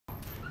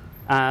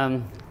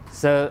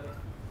So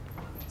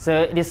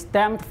it is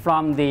stemmed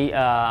from the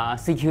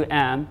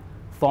CQM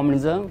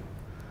formalism,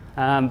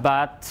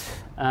 but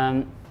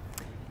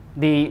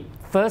the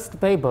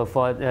first paper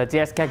for the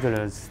JS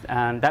calculus,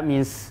 that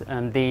means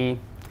the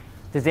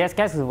JS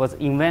calculus was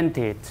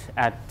invented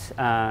at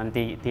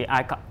the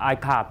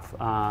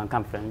ICAP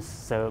conference.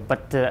 So,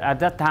 but at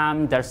that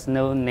time, there's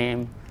no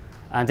name.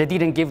 They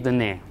didn't give the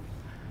name.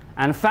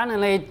 And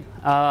finally,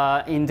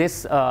 in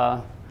this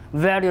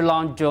very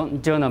long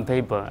journal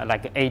paper,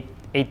 like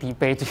 80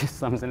 pages,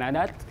 something like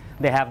that,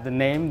 they have the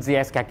name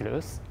JS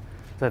calculus.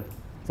 So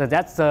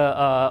that's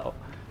a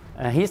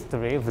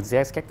history of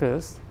JS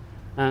calculus.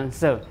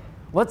 So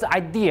what's the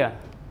idea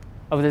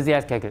of the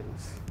JS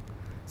calculus?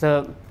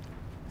 So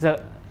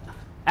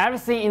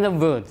everything in the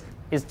world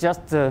is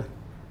just a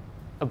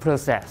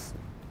process.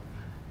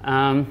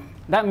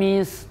 That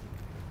means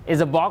it's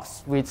a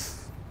box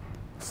with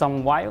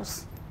some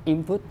wires,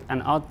 input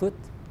and output.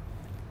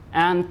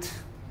 And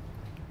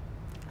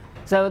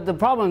so the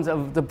problems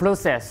of the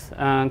process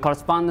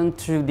correspond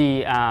to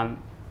the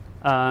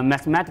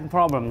mathematical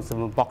problems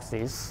of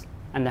boxes.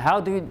 And how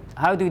do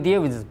you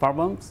deal with these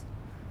problems?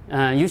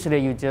 Usually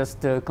you just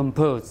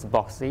compose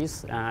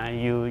boxes.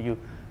 You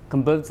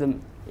compose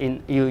them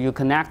you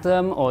connect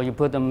them, or you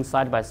put them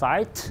side by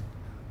side.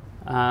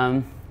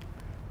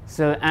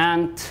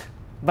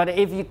 But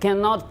if you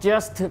cannot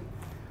just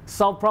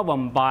solve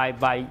problem by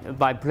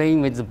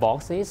playing with the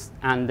boxes,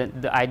 and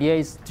the idea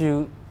is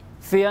to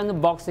fill in the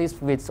boxes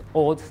with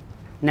all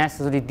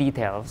necessary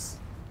details.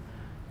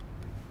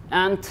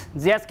 And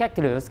JS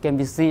calculus can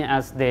be seen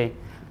as the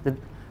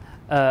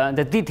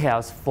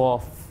details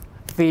for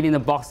filling the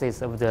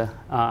boxes of the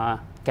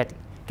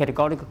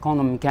categorical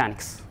quantum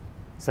mechanics.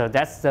 So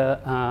that's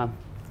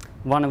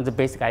one of the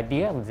basic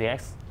ideas of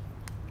JS.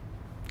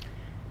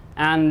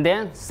 And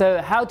then,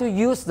 so how to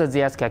use the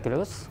JS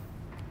calculus?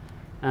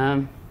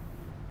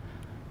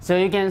 So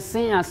you can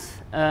see as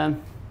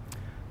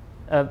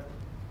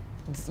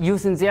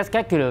using JS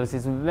calculus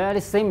is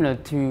very similar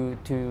to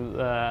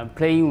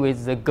playing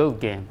with the Go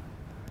game.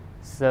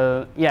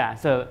 So yeah,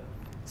 so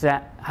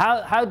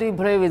how do you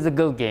play with the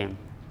Go game?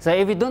 So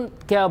if you don't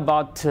care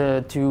about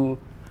to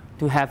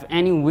have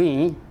any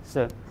win,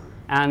 so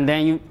and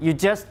then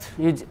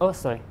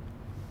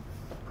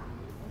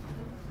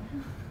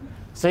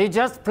So you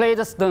just play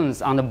the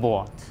stones on the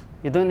board.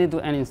 You don't need to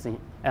do anything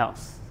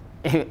else.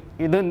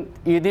 You don't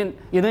need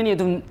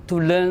to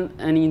learn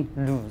any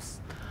rules.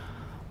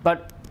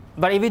 But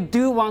if you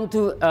do want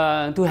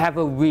to have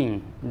a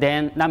win,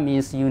 then that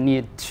means you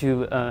need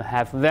to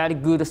have very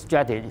good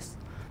strategies,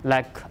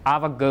 like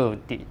AlphaGo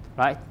did,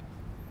 right?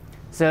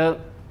 So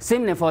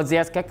similarly for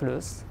JS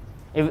calculus,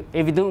 if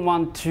you don't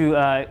want to,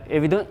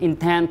 if you don't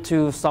intend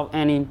to solve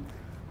any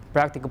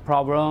practical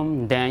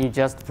problem, then you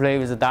just play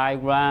with the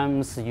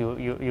diagrams.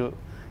 You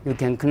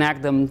can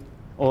connect them,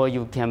 or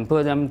you can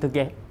put them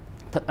together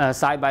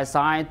side by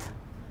side.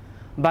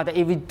 But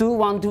if you do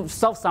want to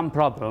solve some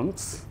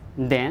problems,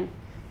 then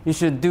you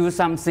should do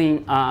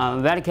something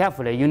very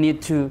carefully. You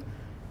need to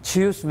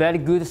choose very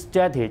good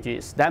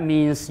strategies. That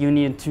means you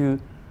need to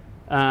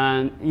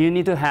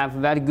have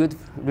very good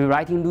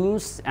rewriting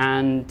rules,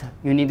 and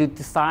you need to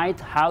decide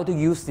how to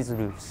use these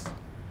rules.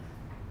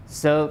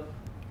 So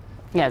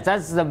yeah,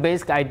 that's the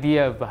basic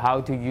idea of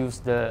how to use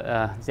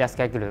the JS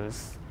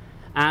calculus.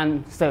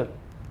 And so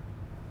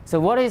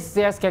what is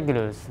JS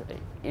calculus?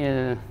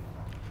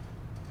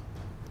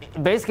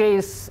 Basically,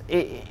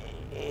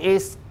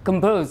 it's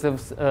composed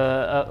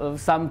of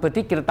some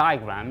particular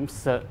diagrams.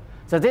 So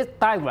these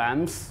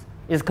diagrams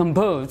is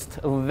composed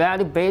of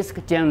very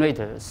basic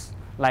generators,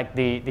 like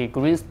the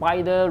green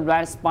spider,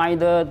 red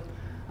spider,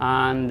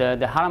 and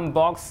the Harlem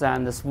box,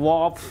 and the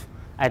swap,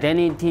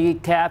 identity,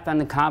 cap,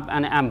 and cup,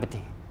 and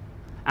empty.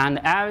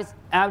 And every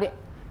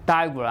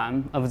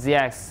diagram of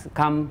JS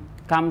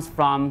comes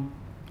from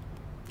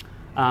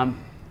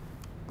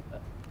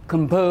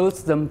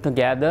compose them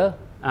together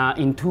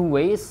in two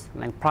ways,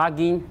 like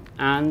plugin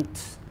and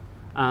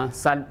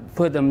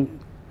put them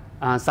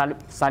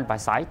side by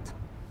side.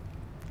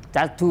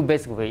 That's two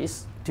basic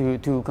ways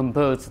to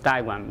compose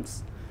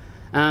diagrams.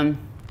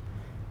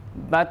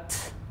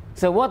 But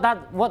so what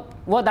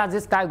does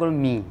this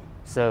diagram mean?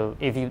 So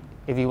if you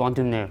want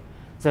to know,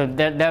 so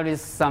there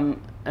is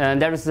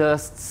a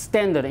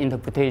standard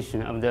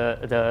interpretation of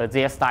the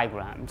JS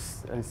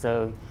diagrams. And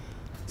so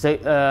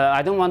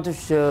I don't want to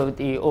show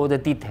all the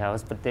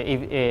details, but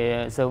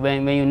so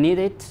when you need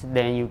it,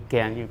 then you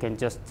can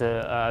just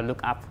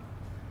look up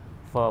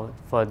for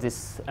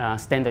this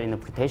standard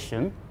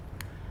interpretation.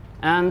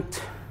 And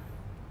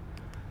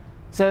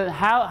so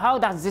how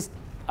does this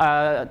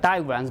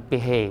diagrams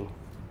behave?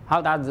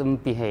 How does them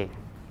behave?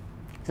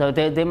 So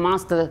they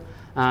must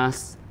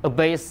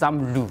obey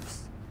some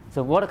rules.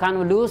 So what kind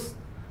of rules?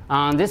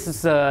 This is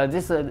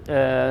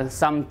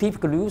some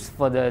typical rules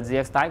for the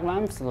JS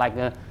diagrams, like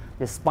the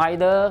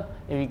spider.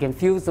 You can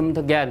fuse them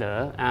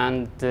together,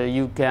 and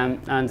you can.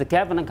 And the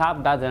cap and the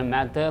cup doesn't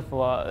matter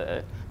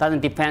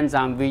doesn't depend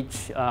on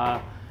which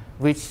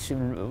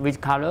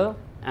color.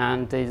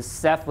 and it's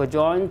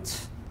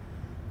self-adjoint,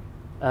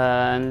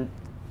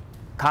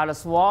 color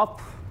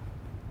swap,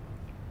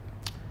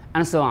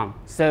 and so on.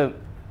 So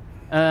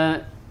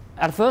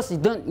at first you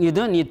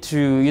don't need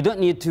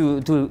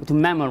to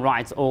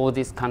memorize all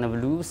these kind of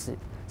rules.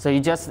 So you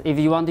just, if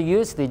you want to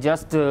use it,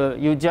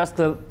 you just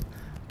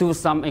do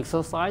some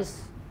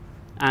exercise,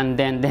 and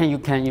then you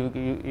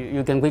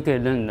can quickly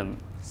learn them.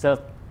 So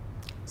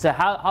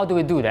how do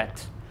we do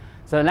that?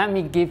 So let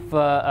me give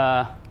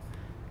an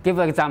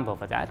example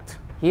for that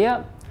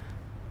here.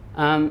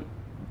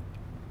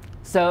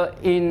 So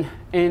in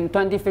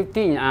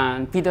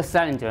 2015, Peter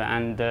Salinger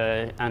and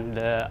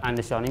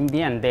Xiaoning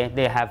Bian,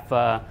 they have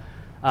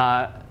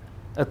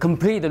a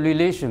complete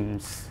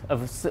relations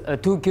of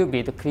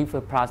 2-qubit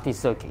Clifford+T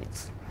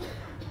circuits,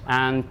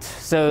 and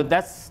so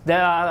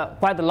there are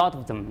quite a lot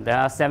of them. There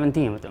are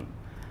 17 of them.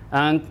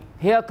 And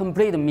here,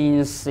 complete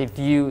means if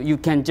you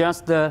can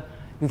just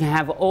you can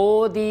have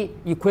all the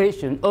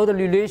equations, all the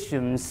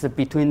relations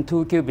between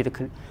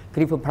 2-qubit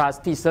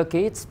Clifford+T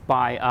circuits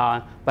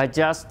by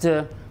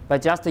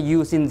just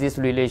using these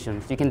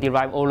relations. You can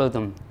derive all of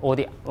them, all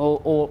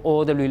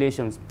the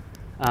relations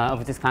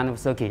of this kind of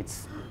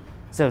circuits.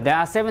 So there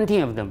are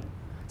 17 of them.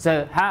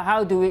 So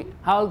how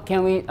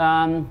can we?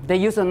 They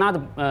use another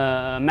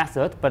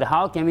method, but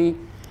how can we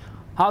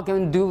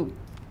do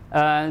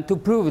to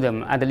prove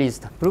them, at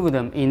least prove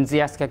them in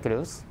ZX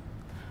calculus?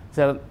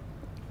 So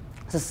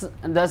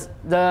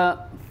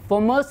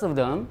for most of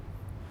them,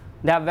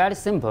 they are very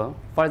simple.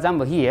 For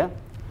example, here,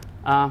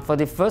 for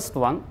the first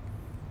one,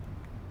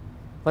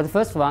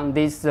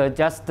 this is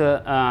just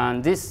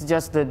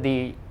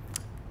the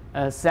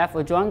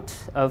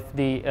self-adjoint of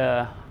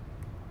the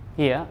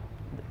here.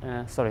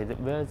 Sorry,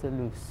 where is the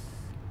loose?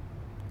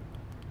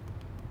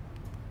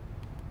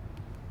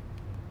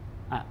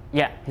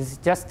 Yeah, it's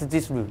just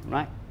this rule,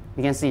 right?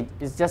 You can see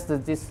it's just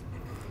this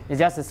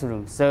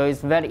rule. So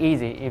it's very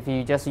easy. If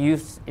you just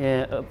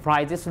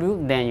apply this rule,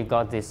 then you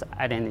got this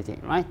identity,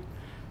 right?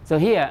 So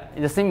here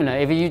it's similar.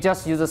 If you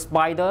just use a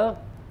spider,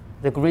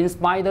 the green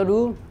spider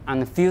rule,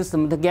 and fuse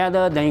them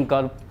together, then you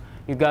got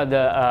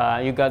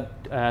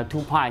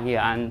 2 pi here,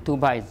 and 2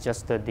 pi is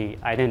just the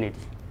identity.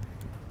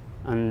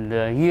 And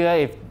here,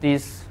 if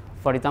this,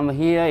 for example,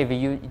 here, if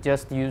you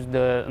just use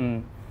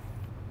the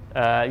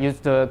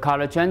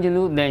color changing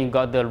rule, then you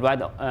got the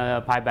red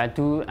pi by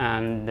 2,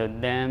 and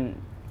then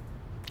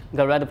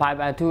the red pi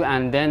by 2,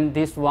 and then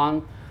this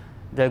one,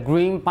 the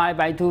green pi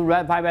by 2,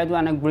 red pi by 2,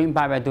 and the green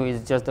pi by 2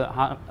 is just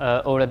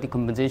Euler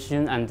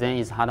decomposition, and then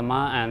it's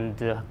Hadamard, and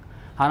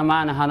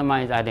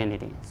Hadamard is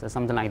identity. So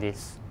something like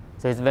this.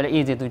 So it's very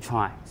easy to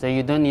try. So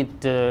you don't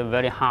need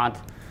very hard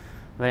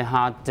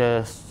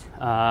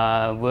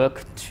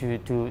work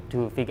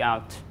to figure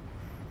out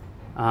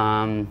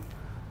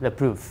the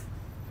proof.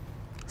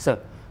 So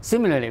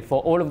similarly,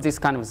 for all of these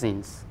kind of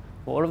things,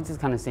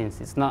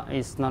 it's not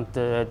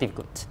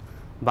difficult.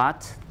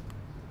 But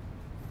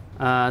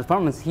the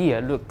problem is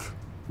here. Look,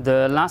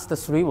 the last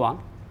 3 one.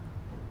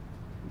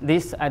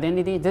 This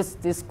identity, this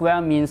square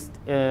means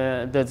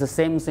the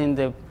same thing.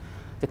 They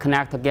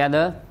connect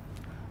together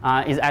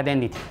is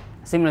identity.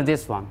 Similar to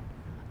this one.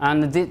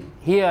 And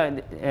here,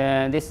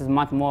 this is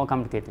much more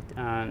complicated.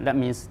 That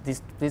means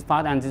this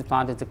part and this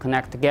part is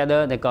connect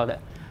together. They got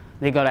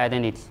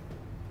identity.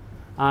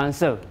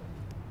 So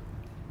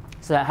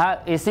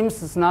it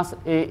seems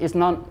it's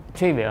not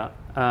trivial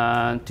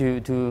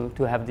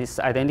to have this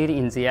identity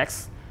in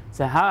ZX.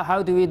 So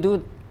how do we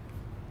do?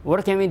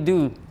 What can we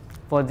do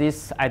for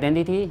this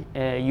identity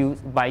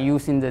by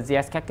using the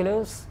ZX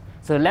calculus?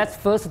 So let's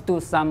first do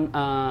some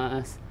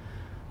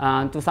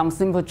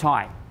simple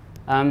try.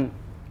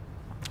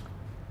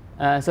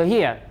 So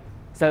here,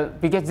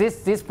 because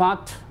this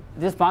part,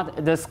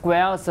 the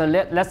square. So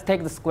let's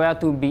take the square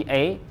to be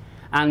A,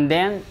 and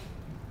then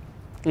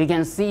you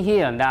can see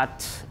here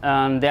that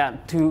there are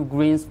 2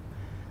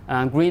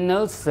 green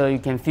nodes. So you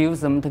can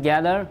fuse them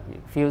together.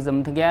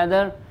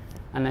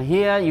 And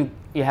here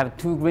you have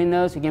 2 green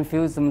nodes. You can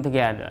fuse them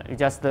together. You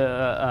just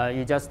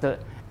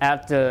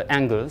add the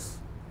angles.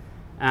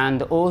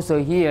 And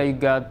also here you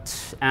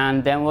got,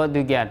 and then what do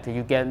you get?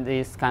 You get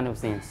these kind of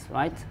things,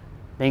 right?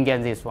 Then you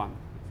get this one.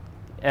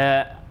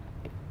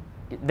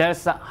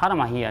 There's a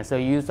Hadamard here, so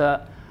you use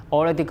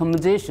Euler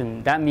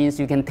decomposition. That means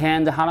you can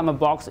turn the Hadamard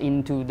box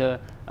into the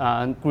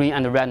green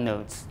and the red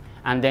nodes,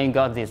 and then you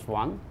got this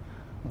one.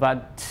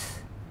 But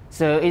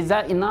so is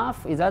that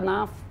enough?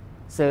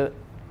 So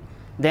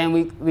then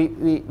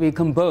we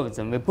compose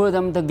them. We put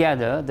them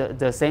together.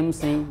 The same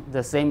thing,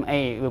 the same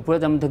A. We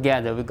put them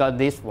together. We got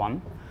this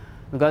one.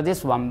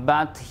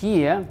 But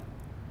here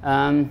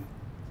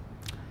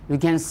we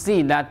can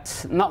see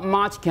that not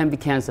much can be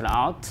cancelled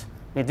out.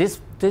 This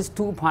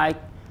 2 pi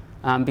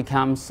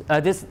becomes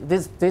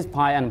this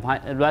pi and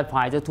red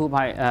pi. The 2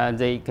 pi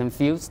they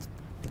confused,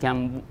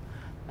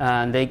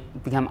 they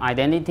become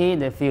identity.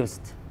 They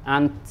fused.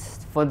 And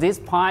for this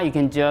pi, you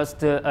can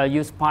just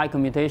use pi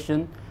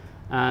commutation,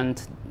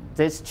 and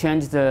this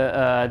change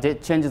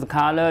the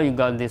color. You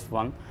got this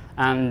one,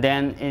 and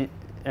then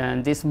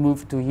this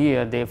move to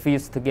here. They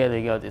fuse together.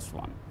 You got this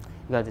one.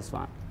 You got this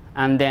one.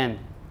 And then,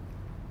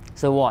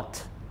 so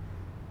what?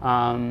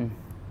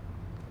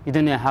 You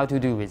don't know how to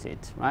do with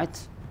it,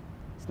 right?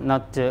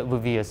 Not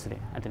obviously,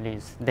 at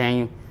least.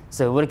 Then,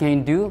 so what can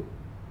you do?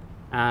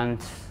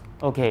 And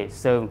okay,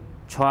 so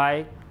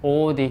try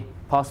all the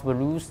possible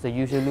rules, the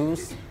usual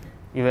rules.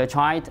 You will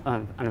try it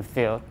and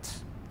failed.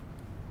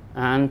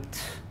 And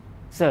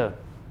so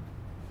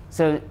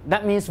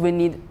that means we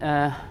need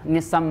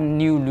some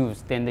new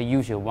rules than the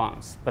usual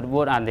ones. But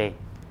what are they?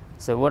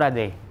 So what are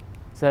they?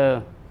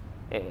 So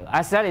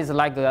I said it's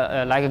like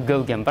a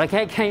Go game, but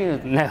can you?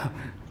 No,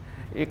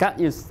 you can't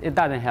use. It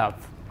doesn't help.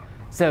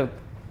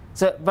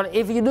 But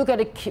if you look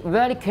at it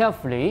very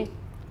carefully,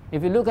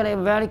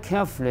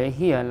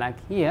 here,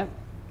 like here,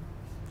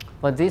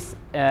 for this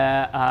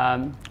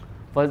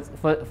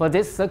for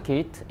this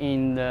circuit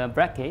in the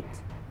bracket,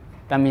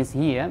 that means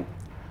here.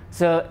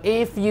 So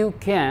if you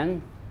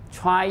can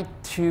try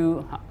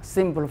to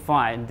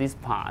simplify this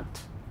part,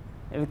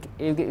 if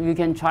you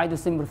can try to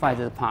simplify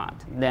this part,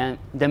 then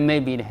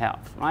maybe it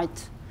helps,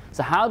 right?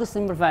 So how to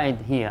simplify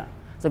it here?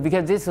 So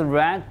because this is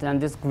red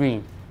and this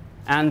green,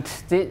 and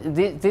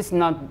this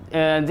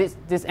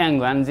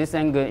angle and this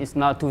angle is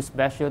not too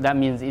special. That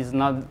means it's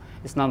not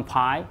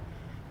pi.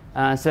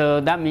 So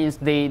that means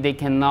they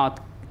cannot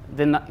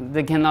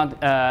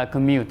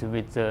commute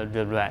with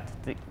the red.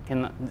 They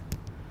cannot.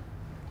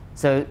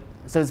 So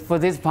for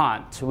this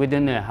part, we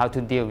don't know how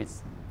to deal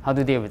with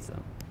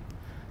them.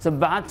 So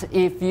but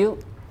if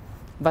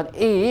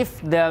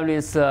there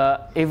is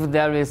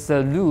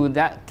a rule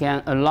that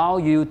can allow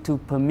you to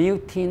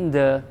permuting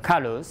the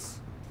colors,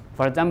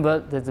 for example,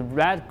 there's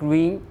red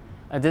green,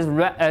 this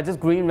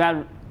green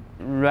red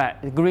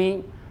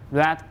green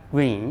red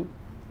green.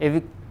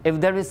 If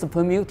there is a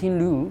permuting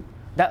rule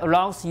that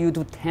allows you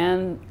to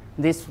turn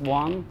this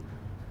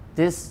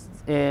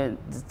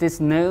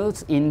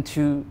nodes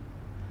into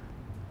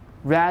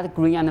red,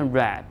 green, and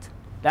red.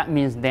 That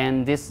means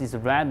then this is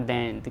red,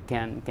 then it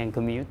can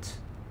commute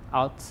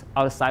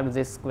outside of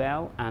this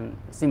square, and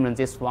similar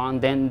this one.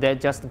 Then they're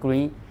just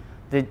green.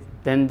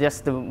 Then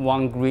just the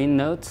one green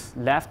node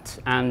left,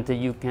 and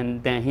you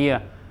can then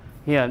here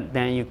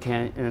then you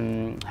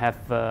can have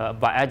a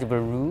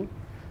bialgebra rule.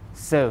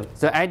 So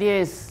the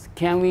idea is,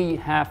 can we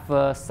have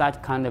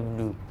such kind of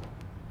rule?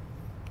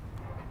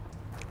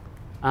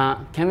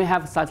 Can we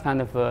have such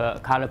kind of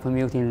color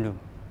permuting rule?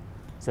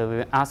 So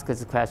we ask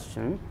this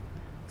question.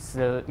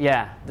 So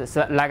yeah,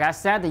 so like I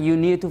said, you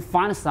need to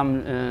find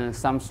some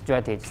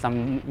strategy,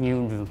 some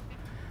new rule.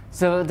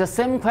 So the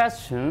same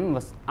question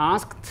was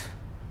asked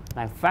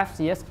like 5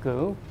 years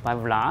ago by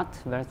Vlad.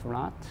 Where's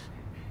Vlad?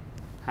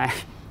 Hi.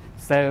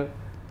 So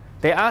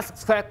they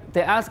asked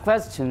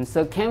questions.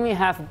 So can we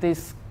have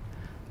this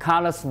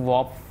color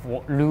swap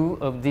rule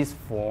of this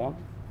form?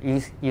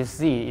 You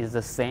see, is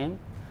the same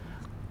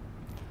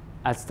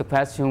as the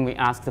question we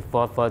asked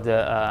for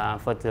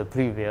the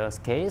previous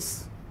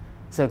case.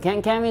 So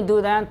can we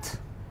do that?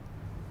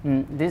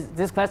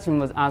 This question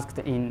was asked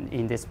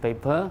in this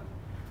paper.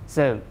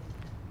 So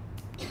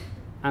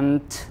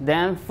and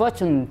then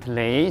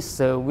fortunately,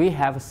 so we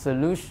have a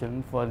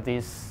solution for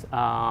this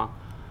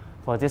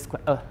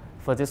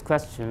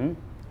question.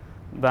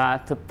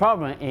 But the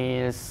problem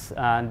is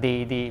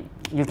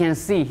you can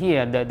see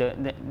here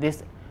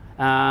this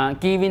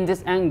given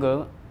this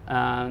angle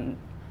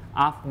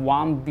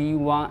f1,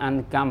 b1,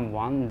 and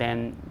gamma1,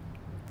 then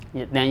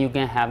you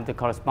can have the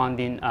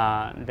corresponding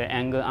the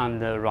angle on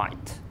the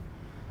right.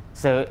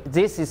 So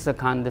this is a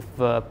kind of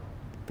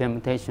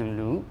permutation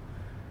rule.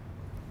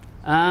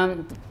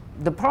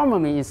 The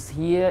problem is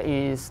here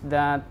is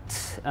that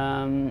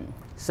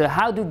so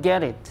how to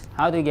get it?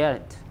 How to get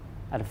it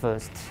at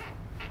first?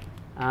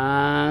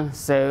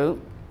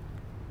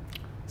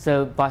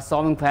 So by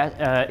solving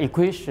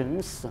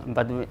equations,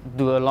 but we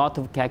do a lot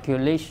of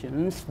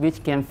calculations,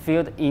 which can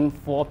fit in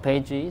 4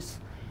 pages.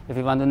 If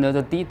you want to know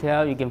the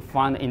detail, you can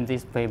find in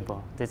this paper,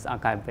 this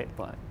archive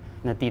paper,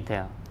 in the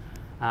detail.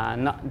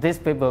 This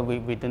paper,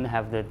 we don't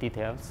have the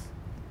details.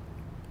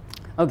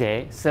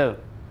 Okay, so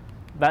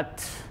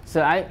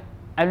I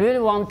really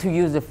want to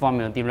use the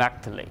formula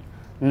directly.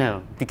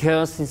 No,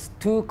 because it's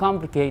too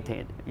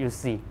complicated. You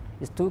see,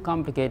 it's too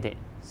complicated.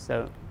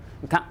 So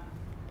you can't.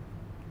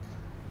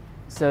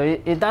 So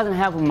it doesn't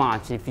help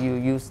much if you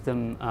use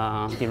them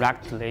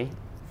directly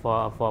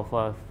for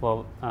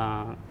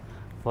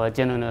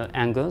general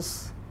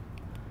angles.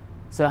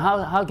 So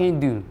how can you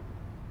do?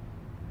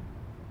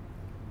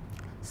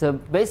 So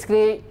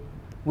basically,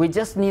 we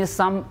just need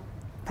some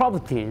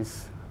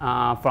properties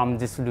from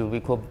this rule we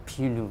call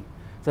P rule.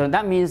 So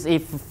that means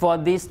if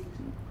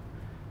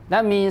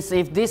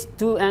these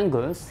two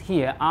angles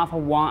here, alpha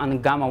 1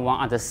 and gamma 1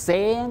 are the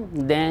same,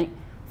 then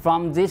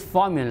from this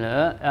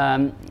formula,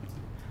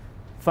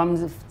 from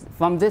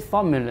this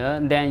formula,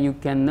 then you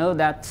can know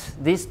that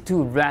these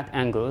two red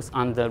angles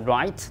on the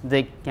right,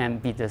 they can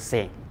be the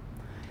same.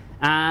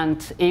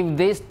 And if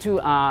these two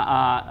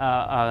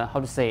are how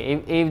to say,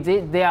 if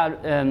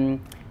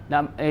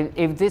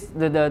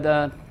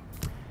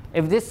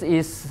this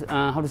is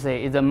how to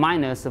say, is the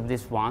minus of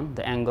this one,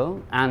 the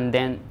angle, and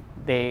then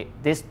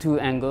these two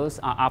angles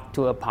are up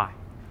to pi.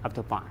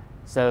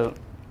 So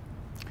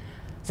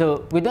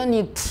we don't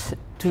need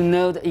to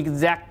know the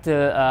exact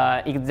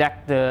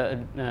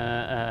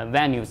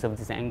values of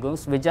these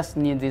angles. We just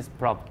need this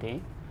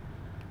property.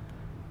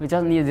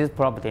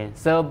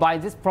 So by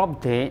this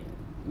property,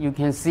 you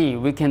can see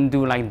we can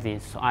do like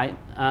this. Right?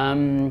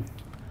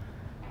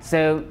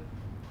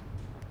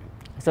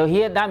 So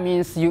here that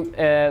means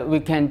we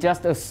can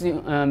just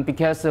assume,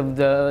 because of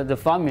the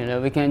formula,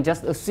 we can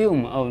just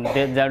assume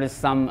there is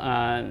some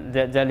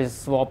there is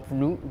swap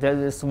rule,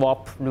 there's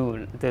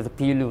a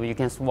P rule. You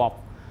can swap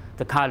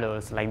the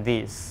colors like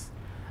this,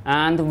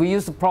 and we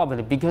use the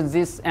property because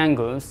these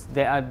angles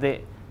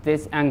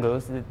this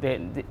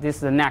is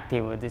the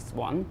negative of this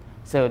one.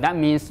 So that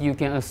means you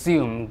can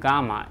assume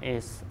gamma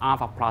is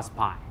alpha plus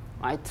pi,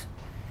 right?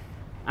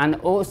 And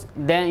also,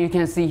 then you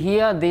can see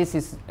here this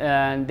is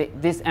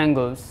these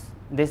angles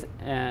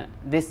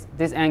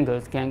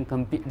can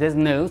these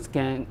nodes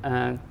can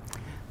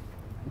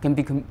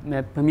be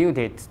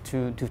permuted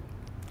to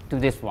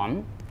this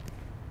one,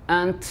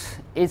 and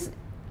it's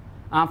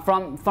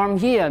from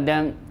here.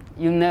 Then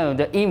you know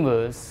the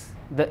inverse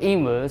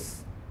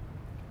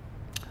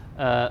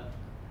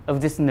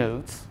of these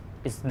nodes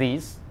is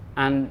this,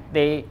 and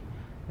they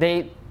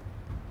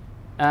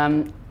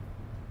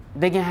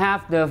can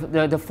have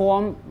the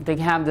form. They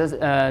can have this,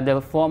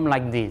 the form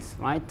like this,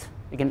 right?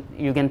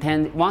 You can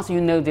turn, once you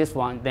know this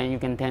one, then you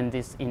can turn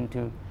this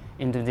into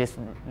this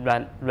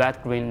red,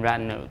 green,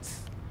 red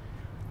nodes.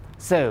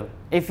 So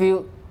if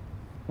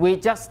we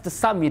just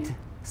substitute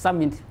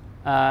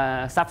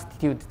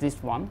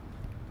this one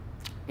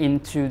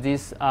into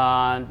this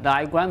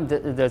diagram,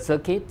 the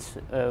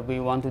circuit we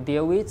want to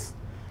deal with,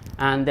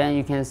 and then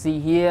you can see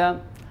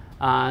here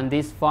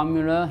this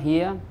formula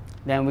here.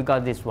 Then we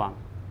got this one.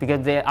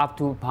 Because they're up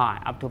to pi,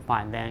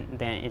 then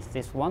it's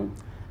this one.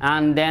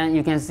 And then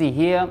you can see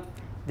here,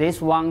 this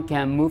one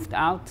can move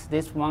out,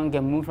 this one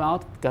can move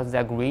out because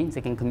they're green,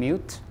 they can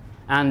commute.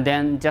 And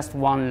then just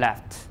one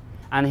left.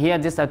 And here,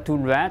 these are two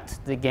red,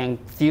 they can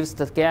fuse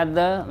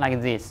together like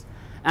this.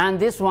 And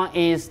this one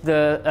is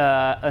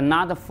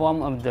another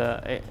form of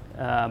the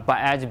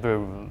bialgebra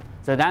rule.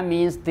 So that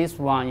means this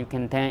one you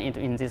can turn it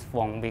in this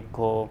form.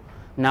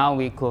 Now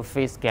we call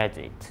phase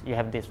gadget. You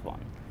have this one.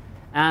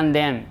 And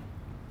then,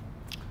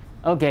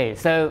 okay,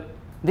 so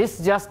this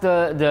is just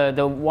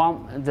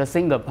the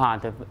single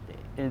part of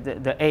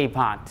the A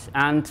part,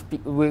 and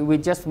we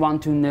just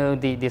want to know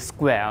the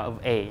square of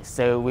A.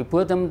 So we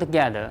put them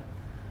together.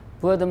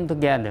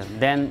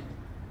 Then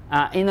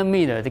in the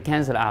middle, they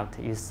cancel out.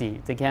 You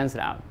see, they cancel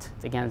out.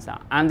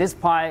 And this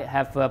pi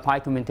have a pi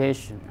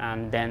commutation,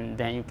 and then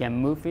you can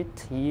move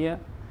it here.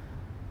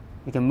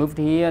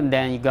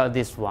 Then you got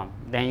this one.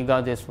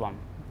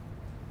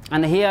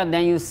 And here,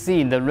 then you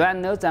see the red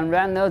nodes and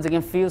red nodes, they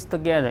can fuse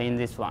together in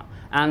this one.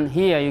 And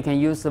here, you can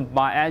use the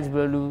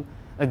bialgebra rule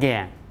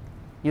again.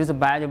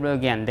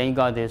 Then you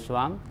got this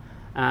one.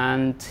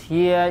 And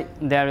here,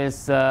 there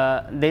is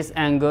these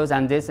angles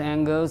and these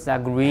angles are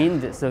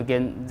green, so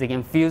they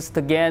can fuse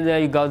together.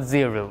 You got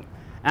 0.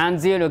 And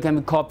 0 can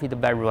be copied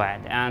by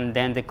red. And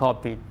then they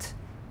got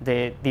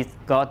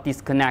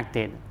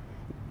disconnected.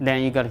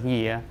 Then you got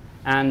here.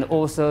 And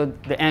also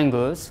the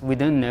angles, we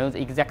don't know the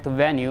exact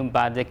value,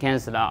 but they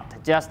cancel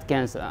out, just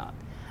cancel out.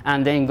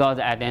 And then you got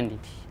the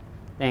identity.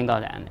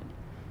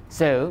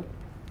 So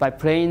by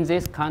playing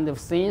this kind of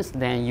things,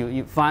 then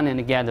you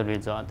finally get the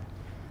result.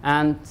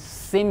 And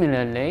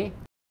similarly,